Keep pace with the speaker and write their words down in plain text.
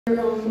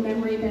your own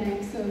memory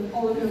banks of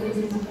all of the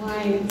reasons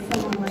why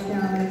someone like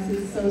Alex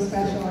is so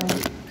special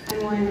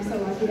and why I'm so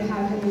lucky to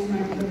have him as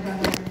my little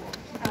brother.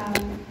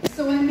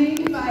 So I may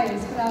be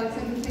biased, but Alex,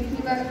 I've been thinking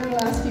about it for the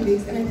last few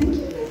weeks, and I think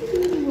you might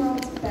be the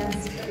world's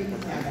best big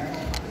brother.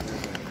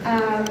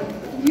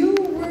 You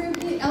were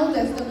the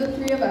eldest of the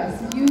three of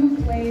us. You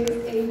blazed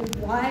a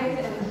wide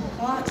and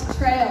hot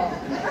trail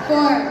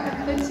for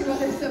the two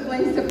other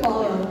siblings to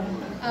follow.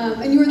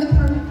 And you were the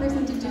perfect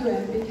person to do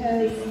it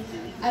because,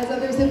 as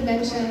others have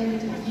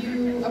mentioned,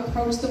 you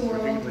approach the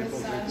world with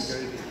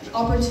such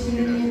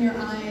opportunity in your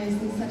eyes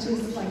and such a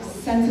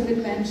sense of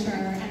adventure.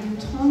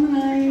 And Tom and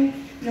I,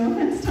 no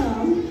offense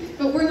Tom,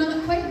 but we're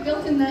not quite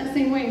built in that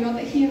same way. Not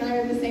that he and I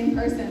are the same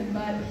person,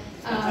 but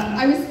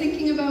I was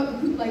thinking about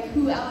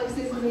who Alex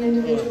is as an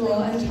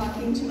individual and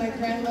talking to my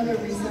grandmother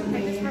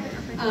recently,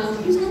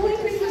 who's a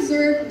really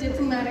reserved,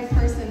 diplomatic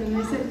person, and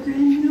I said,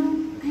 Gran, you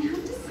know, I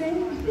have to say,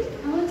 I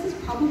think Alex is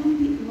probably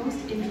the most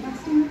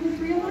interesting of the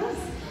three of us,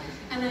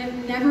 and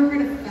I've never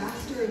heard a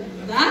faster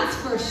 "that's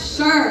for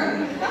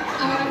sure"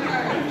 out of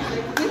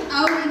her.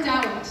 Without a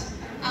doubt,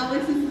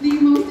 Alex is the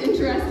most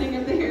interesting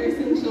of the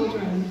Harrison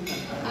children.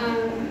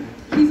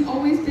 He's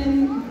always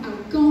been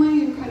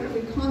outgoing,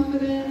 incredibly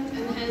confident,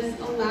 and has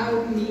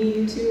allowed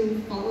me to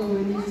follow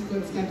in his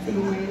footsteps in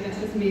a way that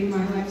has made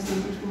my life so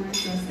much more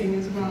interesting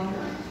as well.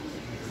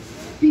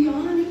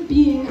 Beyond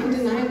being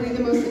undeniably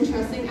the most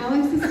interesting,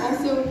 Alex has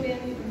also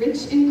been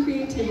rich in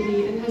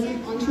creativity and has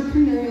an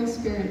entrepreneurial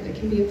spirit that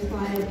can be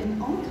applied in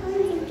all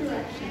kinds of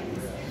directions.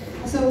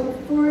 So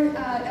for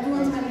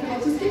everyone's benefit,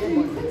 I'll just give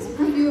you a quick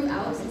review of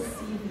Alex's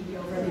CV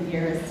over the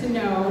years to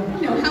know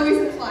how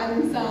he's applied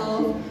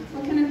himself,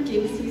 what kind of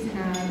gigs he's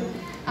had.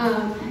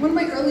 One of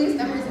my earliest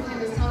memories of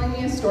him is telling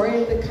me a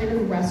story of the kind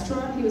of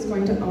restaurant he was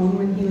going to own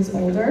when he was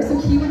older. So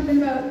he would have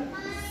been about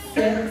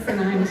 6 and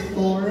I was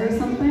 4 or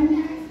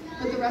something.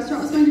 But the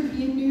restaurant was going to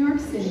be in New York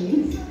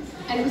City,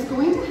 and it was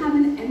going to have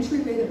an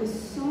entryway that was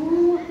so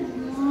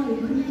long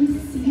you couldn't even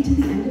see to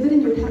the end of it,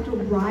 and you would have to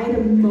ride a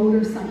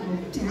motorcycle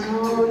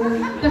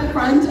down the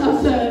front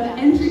of the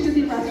entry to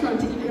the restaurant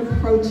to even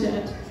approach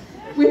it,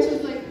 which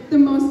was like the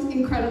most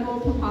incredible,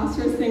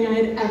 preposterous thing I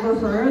had ever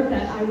heard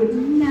that I would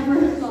never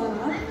have thought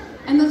of.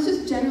 And that's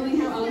just generally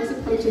how Alex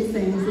approaches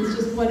things. It's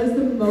just, what is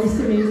the most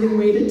amazing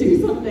way to do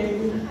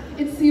something?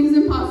 It seems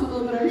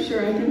impossible, but I'm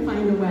sure I can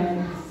find a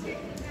way.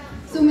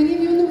 So many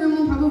of you in the room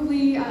will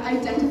probably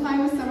identify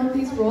with some of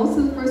these roles.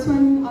 So the first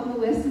one on the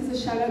list is a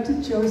shout out to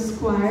Joe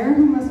Squire,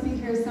 who must be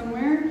here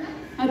somewhere.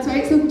 That's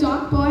right, so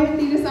Dock Boy at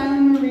Thetis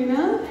Island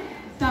Marina.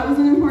 That was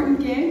an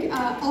important gig.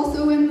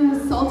 Also in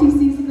the salty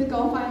seas of the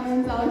Gulf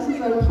Islands, Alex was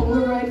a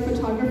Polaroid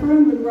photographer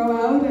and would row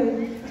out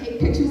and take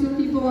pictures of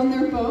people on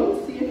their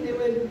boats, see if they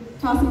would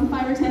toss him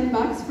 $5 or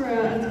 $10 for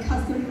a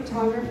custom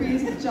photography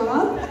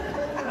job.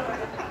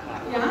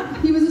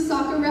 Yeah, he was a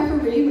soccer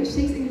referee, which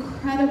takes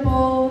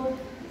incredible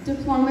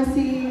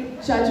diplomacy,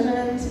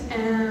 judgment,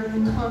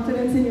 and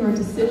confidence in your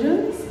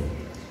decisions.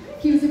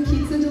 He was a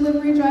pizza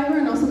delivery driver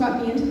and also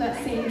got me into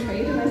that same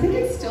trade, and I think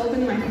it's still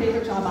been my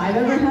favorite job I've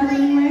ever had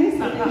anyway,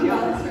 so thank you,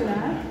 Alex, for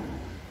that.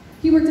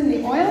 He worked in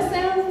the oil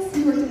sands,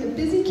 he worked in the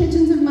busy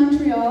kitchens of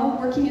Montreal,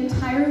 working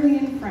entirely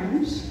in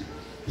French.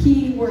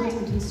 He worked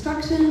in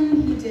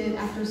construction, he did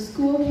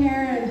after-school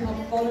care and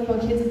helped vulnerable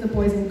kids at the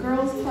Boys and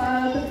Girls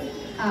Club.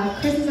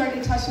 Chris has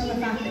already touched on the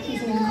fact that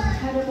he's an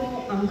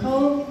incredible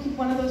uncle,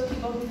 one of those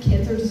people who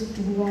kids are just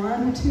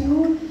drawn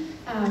to.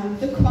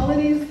 The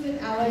qualities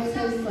that Alex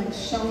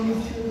has shown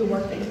through the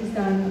work that he's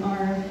done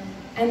are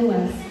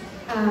endless.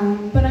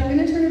 But I'm going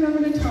to turn it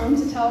over to Tom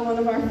to tell one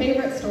of our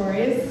favorite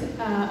stories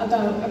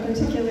about a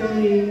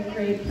particularly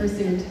great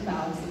pursuit of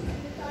Alex's.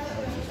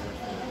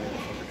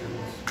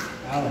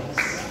 Alex.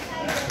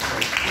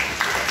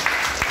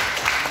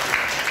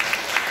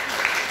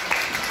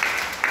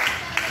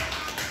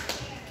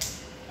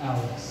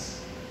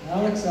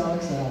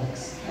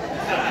 Alex.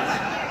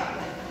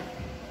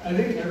 I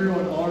think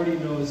everyone already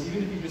knows,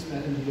 even if you just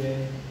met him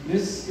today,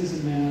 this is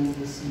a man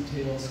with some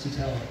tales to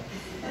tell.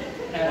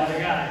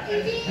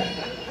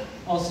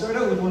 I'll start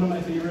out with one of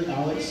my favorite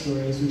Alex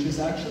stories, which is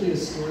actually a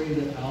story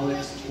that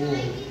Alex told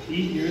 8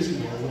 years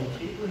ago when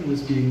Caitlin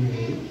was being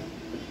made.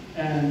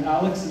 And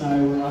Alex and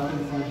I were up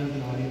in front of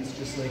an audience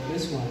just like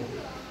this one.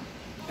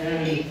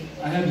 And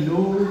I had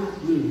no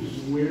clue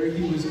where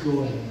he was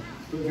going.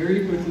 But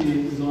very quickly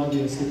it was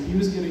obvious that he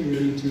was getting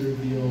ready to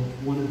reveal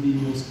one of the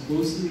most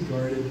closely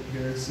guarded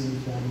Harrison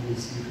family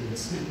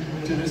secrets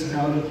to this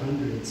crowd of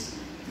hundreds.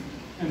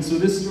 And so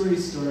this story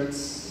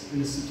starts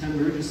in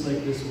September, just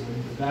like this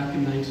one, but back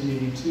in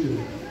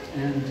 1982.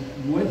 And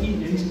what he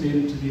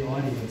intimated to the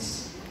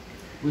audience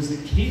was that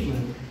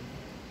Caitlin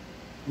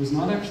was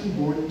not actually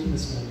born into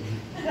this family.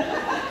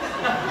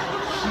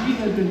 She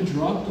had been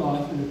dropped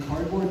off in a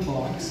cardboard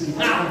box in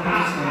front of her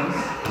house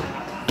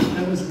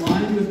that was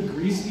lined with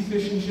greasy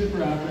fish and chip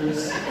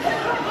wrappers,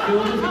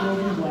 filled with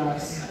broken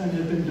glass, and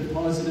had been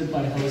deposited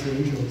by Hell's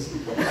Angels.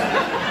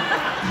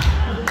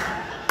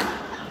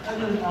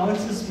 And then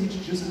Alex's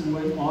speech just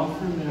went off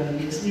from there,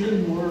 and it's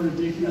even more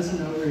ridiculous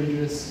and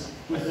outrageous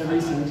with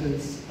every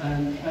sentence.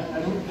 And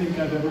I don't think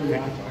I've ever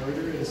laughed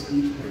harder at a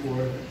speech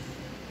before.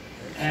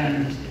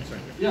 And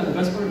yeah, the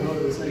best part about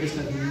it was I just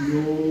had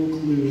no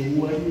clue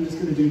what he was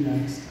going to do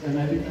next. And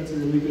I think that's a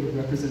really good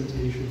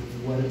representation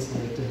of what it's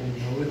like to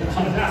hang out with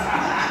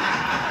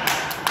Alex.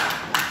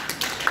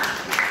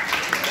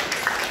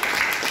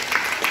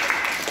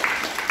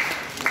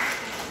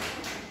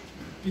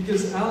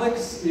 Because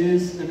Alex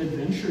is an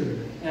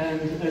adventurer,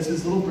 and as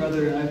his little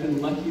brother, I've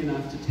been lucky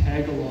enough to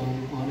tag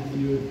along on a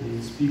few of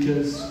these,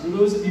 because for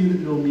those of you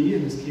that know me,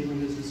 and as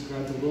Caitlin has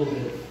described a little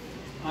bit,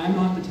 I'm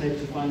not the type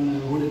to find my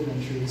own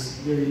adventures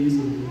very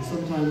easily, and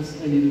sometimes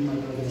I needed my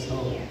brother's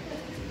help.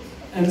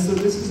 And so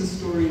this is a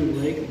story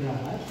like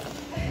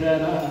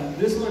that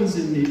this one's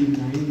in maybe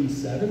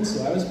 97,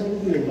 so I was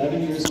probably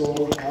 11 years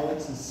old,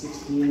 Alex is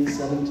 16,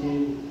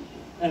 17,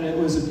 and it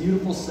was a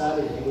beautiful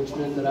Saturday, which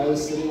meant that I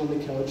was sitting on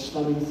the couch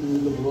thumbing through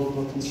the World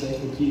Book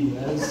Encyclopedia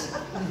as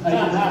I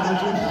did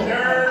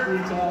 3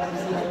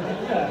 times.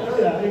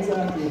 Yeah,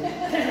 exactly.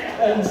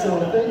 And so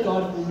thank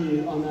God for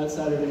me on that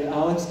Saturday,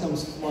 Alex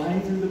comes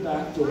flying through the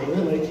back door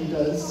like he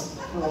does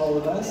for all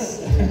of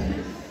us.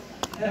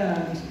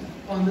 And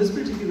on this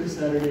particular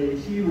Saturday,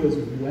 he was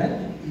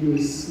wet, he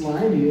was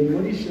slimy, and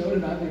what he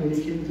shouted at me when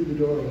he came through the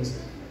door was,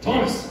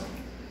 "Thomas,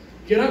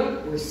 get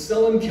up, we're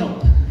selling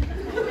kelp."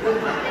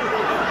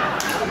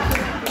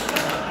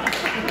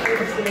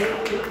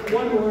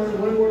 One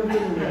more for the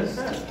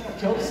list.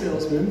 Kelp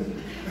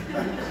salesman.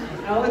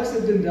 Alex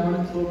had been down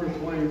at Clover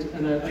Point,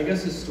 and I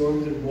guess a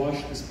storm had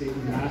washed this big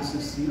mass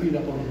of seaweed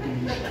up on the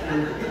beach.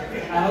 And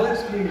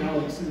Alex, being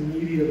Alex,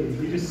 immediately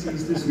he just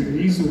sees this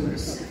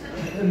resource,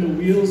 and the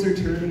wheels are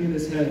turning in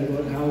his head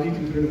about how he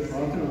can turn a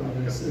profit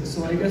on this. And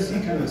so I guess he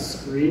kind of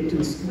scraped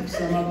and scooped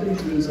some up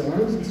into his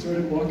arms and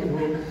started walking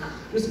home,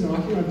 just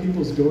knocking on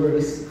people's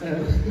doors.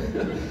 And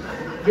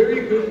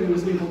very quickly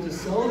was able to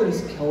sell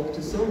this kelp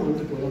to someone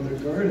to put on their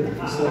garden.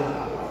 And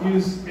so he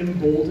was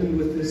emboldened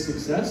with this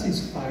success.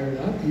 He's fired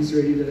up. He's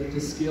ready to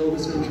scale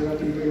this venture up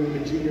and bring in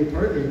a junior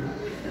partner.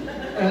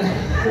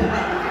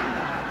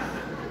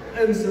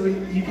 And so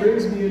he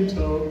brings me in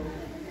tow.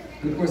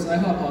 And of course, I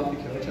hop off the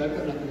couch. I've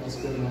got nothing else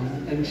going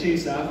on, and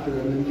chase after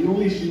him. And the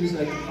only shoes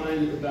I could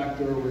find at the back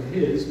door were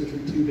his, which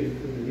were too big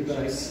for me. But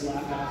I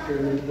slap after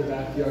him into the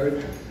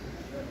backyard.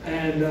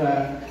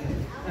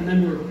 And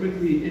then we're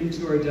quickly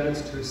into our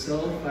dad's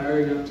tercel,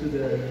 firing up to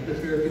the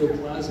Fairfield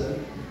Plaza.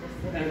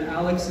 And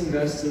Alex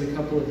invests in a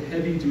couple of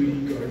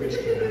heavy-duty garbage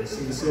cans.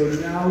 And so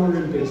now we're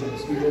in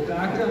business. We go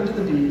back down to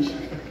the beach,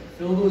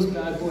 fill those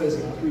bad boys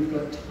up. We've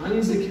got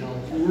tons of kelp.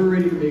 We're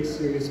ready to make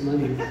serious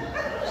money.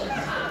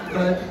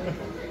 But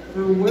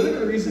for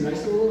whatever reason, I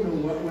still don't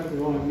know what went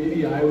wrong.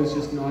 Maybe I was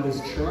just not as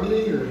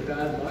charming or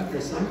bad luck or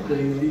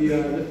something.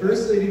 The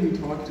first lady we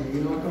talked to,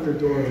 we knocked on her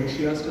door and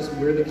she asked us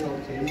where the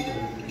kelp came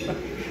from.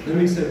 Then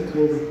we said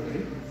Clover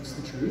Point. It's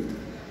the truth.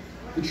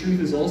 The truth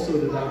is also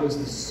that that was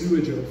the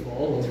sewage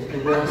outfall of the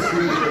raw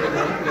sewage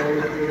outfall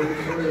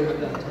at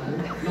that time.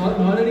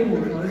 Not anymore,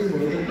 but at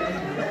that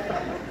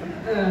time.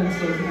 And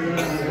so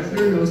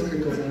her nose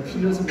crinkles up. She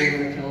doesn't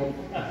want our kelp.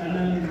 And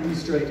then we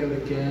strike out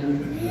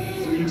again,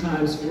 3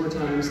 times, 4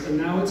 times, and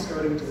now it's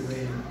starting to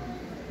rain.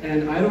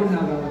 And I don't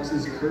have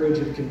Alex's courage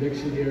of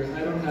conviction here.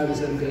 I don't have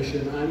his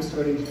ambition. I'm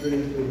starting to turn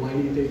into a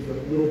whiny big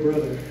little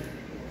brother.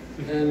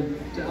 And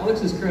to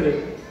Alex's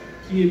credit,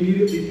 he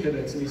immediately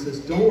pivots and he says,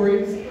 "Don't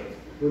worry,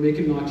 we're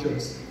making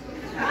nachos."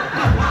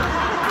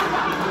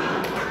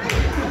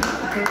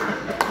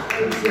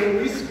 And so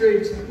we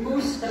scraped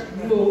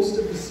most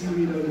of the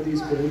seaweed out of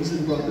these bins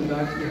and brought them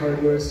back to the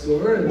hardware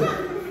store. And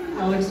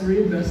Alex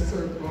reinvests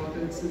our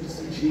profits into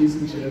some cheese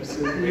and chips.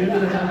 And we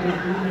ended up having a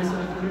pretty nice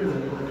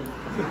afternoon.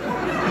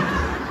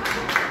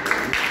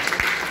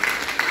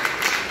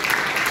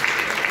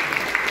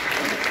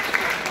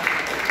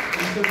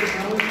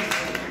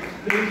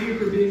 Thank you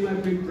for being my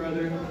big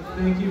brother.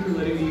 Thank you for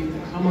letting me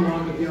come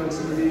along with you on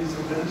some of these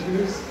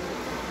adventures.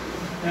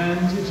 And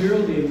to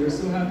Geraldine, we're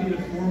so happy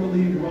to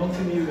formally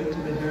welcome you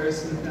into the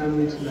Harrison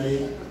family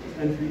tonight,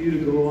 and for you to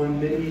go on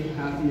many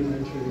happy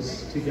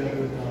adventures together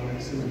with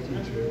Alex in the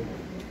future.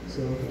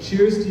 So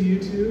cheers to you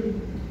two.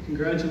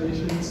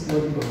 Congratulations.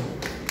 Love you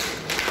both.